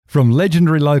From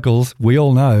legendary locals we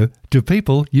all know to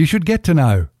people you should get to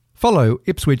know. Follow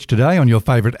Ipswich Today on your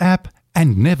favourite app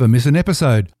and never miss an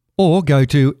episode. Or go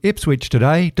to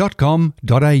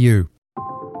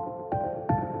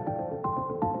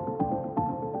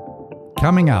ipswichtoday.com.au.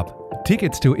 Coming up,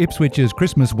 tickets to Ipswich's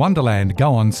Christmas Wonderland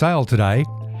go on sale today.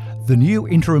 The new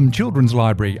interim children's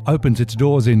library opens its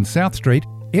doors in South Street,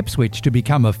 Ipswich to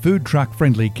become a food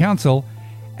truck-friendly council,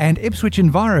 and Ipswich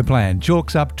Enviroplan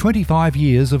chalks up 25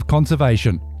 years of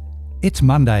conservation. It's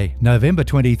Monday, November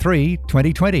 23,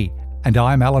 2020, and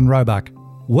I'm Alan Roebuck.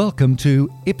 Welcome to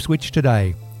Ipswich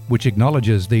Today, which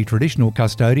acknowledges the traditional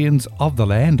custodians of the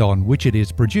land on which it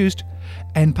is produced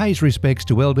and pays respects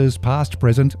to elders past,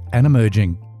 present and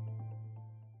emerging.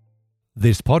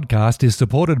 This podcast is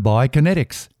supported by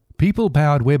Kinetics,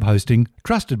 people-powered web hosting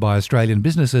trusted by Australian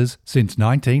businesses since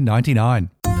 1999.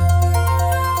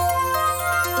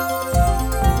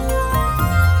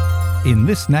 In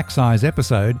this snack-size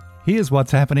episode, here's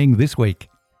what's happening this week.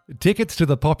 Tickets to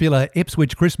the popular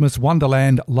Ipswich Christmas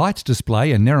Wonderland lights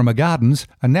display in Nerima Gardens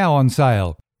are now on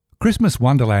sale. Christmas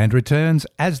Wonderland returns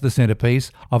as the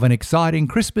centrepiece of an exciting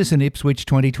Christmas in Ipswich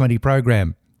 2020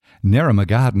 program. Nerima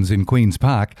Gardens in Queen's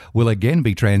Park will again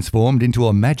be transformed into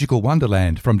a magical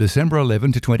wonderland from December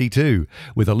 11 to 22,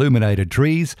 with illuminated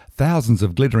trees, thousands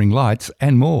of glittering lights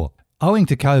and more. Owing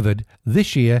to COVID,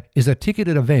 this year is a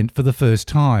ticketed event for the first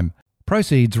time.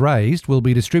 Proceeds raised will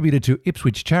be distributed to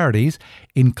Ipswich charities,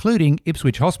 including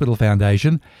Ipswich Hospital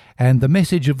Foundation and the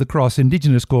Message of the Cross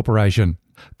Indigenous Corporation.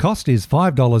 Cost is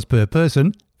 $5 per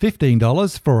person,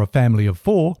 $15 for a family of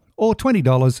 4, or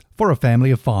 $20 for a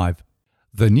family of 5.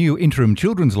 The new interim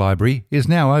children's library is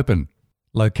now open.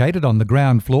 Located on the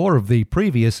ground floor of the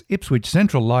previous Ipswich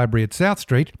Central Library at South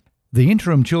Street, the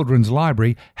interim children's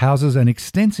library houses an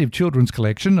extensive children's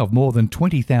collection of more than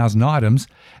 20,000 items,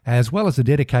 as well as a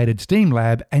dedicated STEAM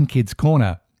lab and kids'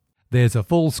 corner. There's a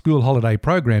full school holiday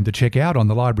program to check out on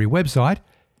the library website,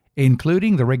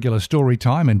 including the regular story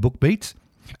time and book beats,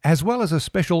 as well as a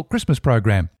special Christmas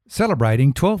program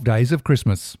celebrating 12 days of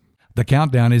Christmas. The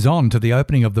countdown is on to the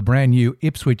opening of the brand new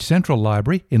Ipswich Central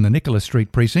Library in the Nicholas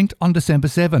Street precinct on December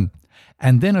 7.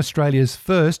 And then Australia's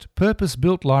first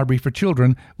purpose-built library for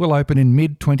children will open in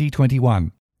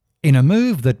mid-2021. In a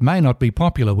move that may not be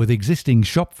popular with existing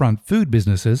shopfront food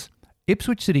businesses,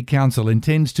 Ipswich City Council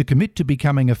intends to commit to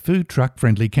becoming a food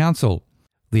truck-friendly council.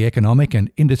 The Economic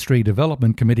and Industry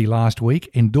Development Committee last week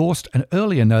endorsed an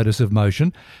earlier notice of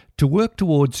motion to work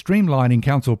towards streamlining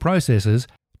council processes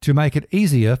to make it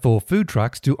easier for food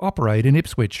trucks to operate in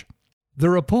Ipswich. The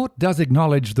report does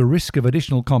acknowledge the risk of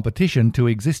additional competition to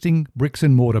existing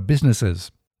bricks-and-mortar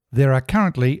businesses. There are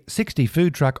currently 60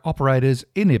 food truck operators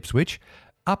in Ipswich,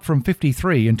 up from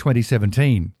 53 in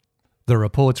 2017. The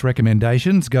report's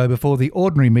recommendations go before the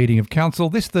ordinary meeting of Council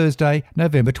this Thursday,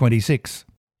 November 26.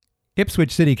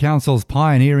 Ipswich City Council's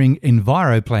pioneering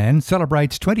Enviroplan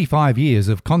celebrates 25 years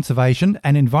of conservation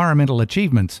and environmental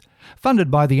achievements,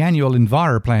 funded by the annual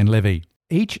Enviroplan levy.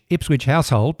 Each Ipswich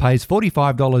household pays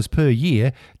 $45 per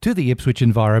year to the Ipswich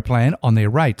Enviroplan on their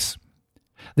rates.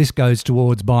 This goes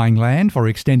towards buying land for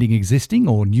extending existing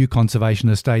or new conservation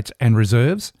estates and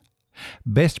reserves,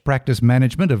 best practice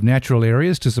management of natural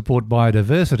areas to support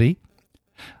biodiversity,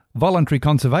 voluntary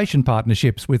conservation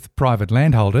partnerships with private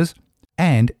landholders,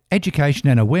 and education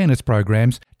and awareness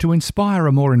programs to inspire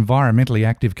a more environmentally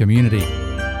active community.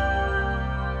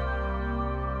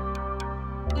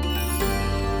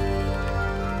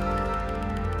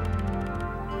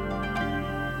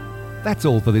 That's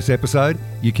all for this episode.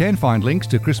 You can find links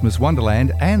to Christmas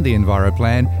Wonderland and the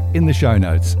Enviroplan in the show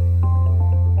notes.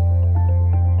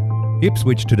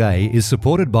 Ipswich Today is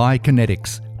supported by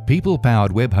Kinetics,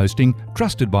 people-powered web hosting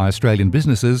trusted by Australian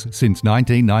businesses since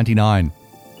 1999.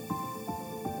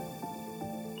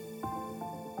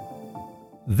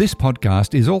 This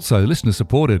podcast is also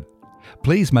listener-supported.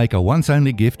 Please make a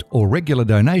once-only gift or regular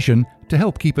donation to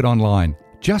help keep it online.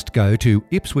 Just go to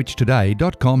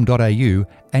ipswichtoday.com.au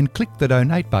and click the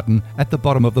donate button at the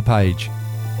bottom of the page.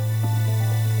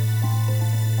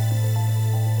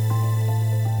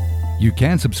 You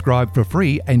can subscribe for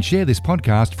free and share this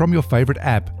podcast from your favourite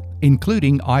app,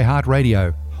 including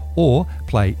iHeartRadio, or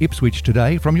play Ipswich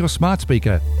Today from your smart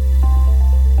speaker.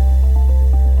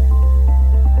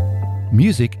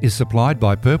 Music is supplied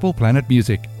by Purple Planet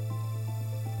Music.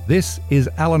 This is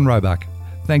Alan Roebuck.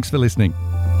 Thanks for listening.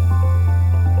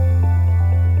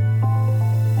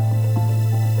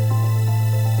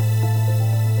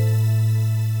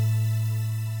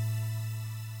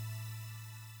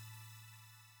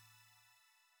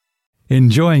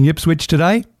 Enjoying Ipswich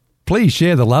today? Please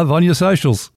share the love on your socials.